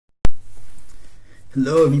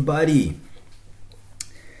Hello, everybody.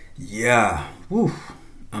 Yeah, whew.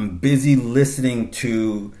 I'm busy listening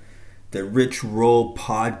to the Rich Roll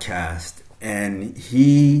podcast, and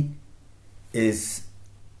is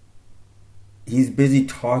he's busy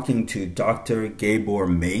talking to Dr. Gabor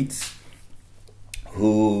Mates,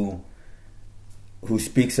 who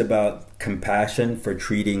speaks about compassion for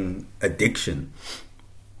treating addiction,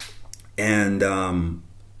 and I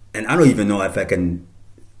don't even know if I can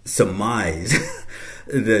surmise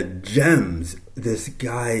the gems this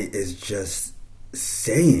guy is just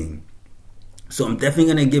saying. So I'm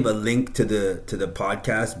definitely going to give a link to the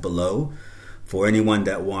podcast below for anyone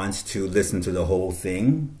that wants to listen to the whole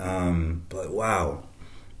thing. But wow,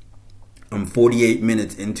 I'm 48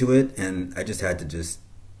 minutes into it, and I just had to just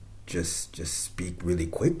speak really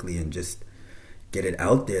quickly and just get it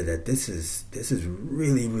out there that this is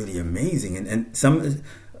really really amazing. And some,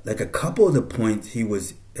 like, a couple of the points he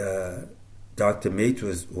was Dr.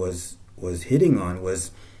 Mates was hitting on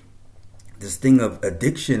was this thing of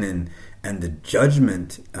addiction and the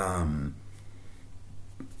judgment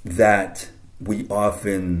that we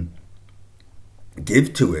often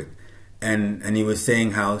give to it. And he was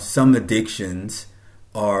saying how some addictions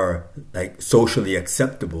are like socially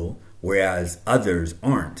acceptable, whereas others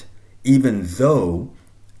aren't, even though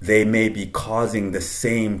they may be causing the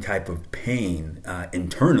same type of pain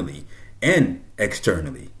internally and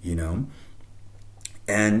externally, you know.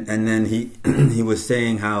 And then he was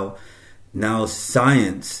saying how now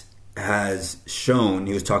science has shown,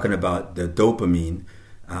 he was talking about the dopamine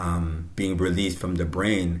being released from the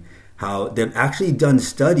brain, how they've actually done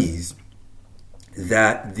studies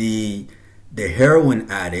that the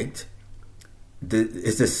heroin addict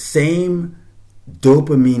is the same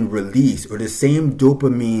dopamine release or the same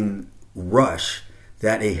dopamine rush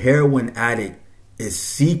that a heroin addict is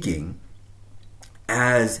seeking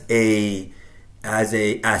as a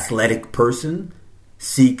athletic person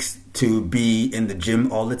seeks to be in the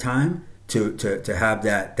gym all the time, to have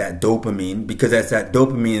that dopamine, because that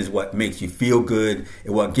dopamine is what makes you feel good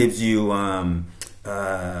and what gives you kind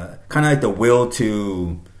of like the will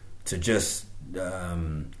to just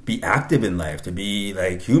be active in life, to be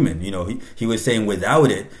like human. You know, he was saying without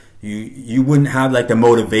it, you wouldn't have like the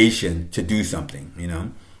motivation to do something, you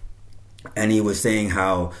know. And he was saying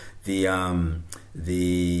how the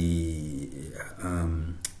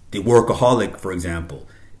workaholic, for example,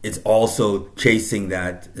 is also chasing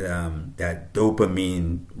that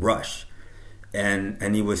dopamine rush,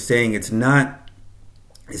 and he was saying it's not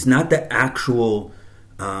the actual,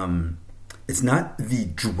 it's not the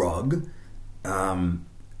drug,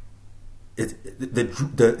 it's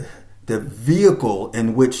the vehicle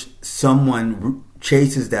in which someone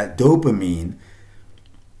chases that dopamine.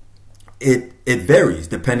 It varies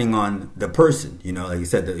depending on the person. You know, like you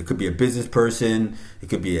said, it could be a business person, it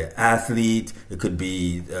could be an athlete, it could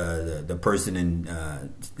be the person in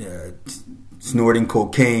snorting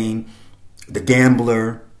cocaine, the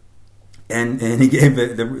gambler, and he gave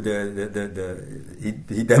it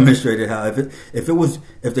he demonstrated how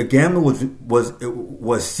if the gambler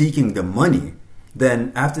was seeking the money,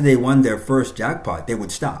 then after they won their first jackpot, they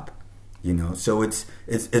would stop. You know, so it's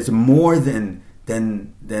more than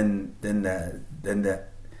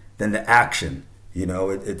the action. You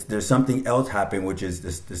know, there's something else happening, which is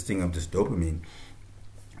this thing of this dopamine.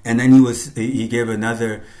 And then he gave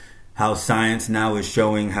another, how science now is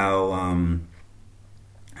showing how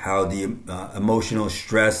the emotional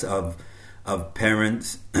stress of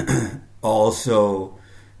parents also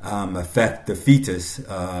affect the fetus.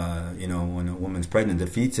 You know, when a woman's pregnant, the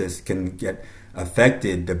fetus can get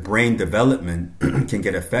affected. The brain development can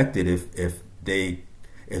get affected if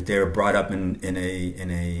they're brought up in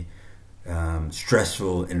a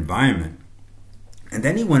stressful environment. And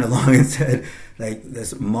then he went along and said, like,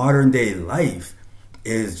 this modern day life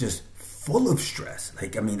is just full of stress.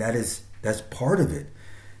 Like, I mean, that's part of it.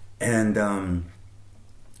 And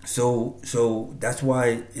so that's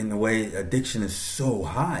why, in a way, addiction is so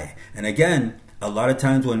high. And again, a lot of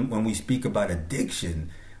times when we speak about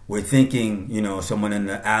addiction, we're thinking, you know, someone in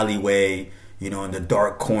the alleyway, you know, in the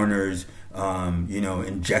dark corners, you know,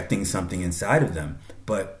 injecting something inside of them.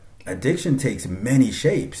 But addiction takes many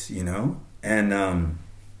shapes, you know, and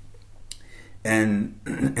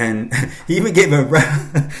he even gave a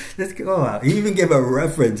let's go out. He even gave a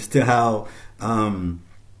reference to how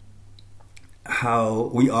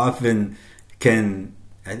we often can.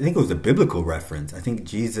 I think it was a biblical reference. I think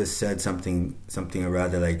Jesus said something or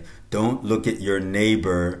rather like, "Don't look at your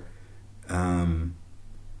neighbor."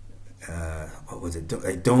 What was it?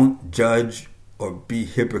 Don't judge or be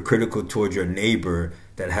hypocritical towards your neighbor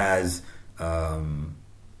that has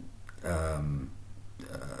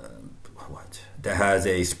that has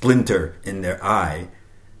a splinter in their eye.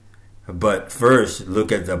 But first,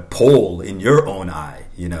 look at the pole in your own eye.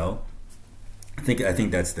 I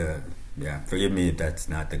think that's the Forgive me if that's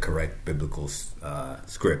not the correct biblical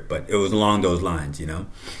script, but it was along those lines.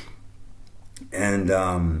 And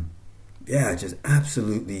just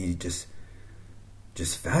absolutely just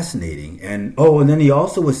fascinating. And then he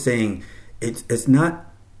also was saying it's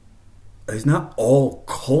not all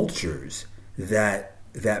cultures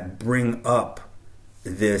that bring up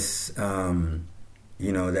this that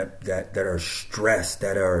are stressed,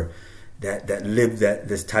 that live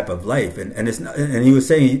this type of life, and it's not, and he was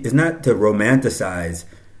saying it's not to romanticize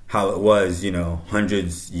how it was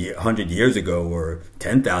 100 years ago or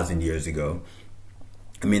 10,000 years ago.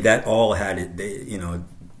 I mean, that all had it.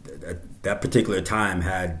 That particular time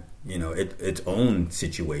had its own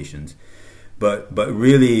situations, but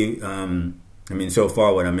really, so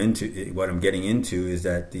far what I'm getting into is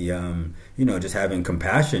that the just having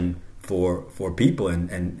compassion for people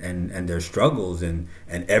and their struggles, and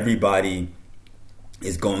everybody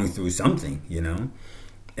is going through something,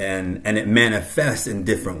 and it manifests in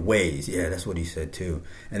different ways. Yeah, that's what he said too.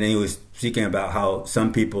 And then he was speaking about how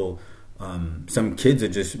some people, some kids are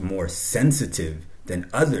just more sensitive than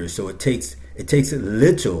others, so it takes a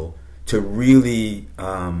little to really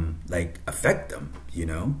affect them,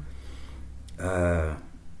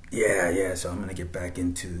 So I'm gonna get back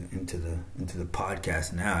into the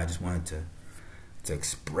podcast now. I just wanted to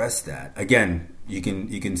express that. Again, you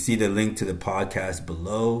can see the link to the podcast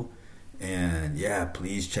below, and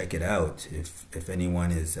please check it out if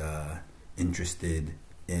anyone is interested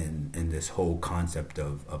in this whole concept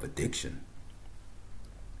of addiction.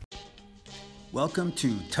 Welcome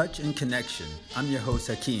to Touch and Connection. I'm your host,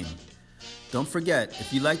 Hakeem. Don't forget,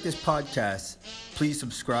 if you like this podcast, please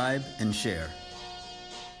subscribe and share.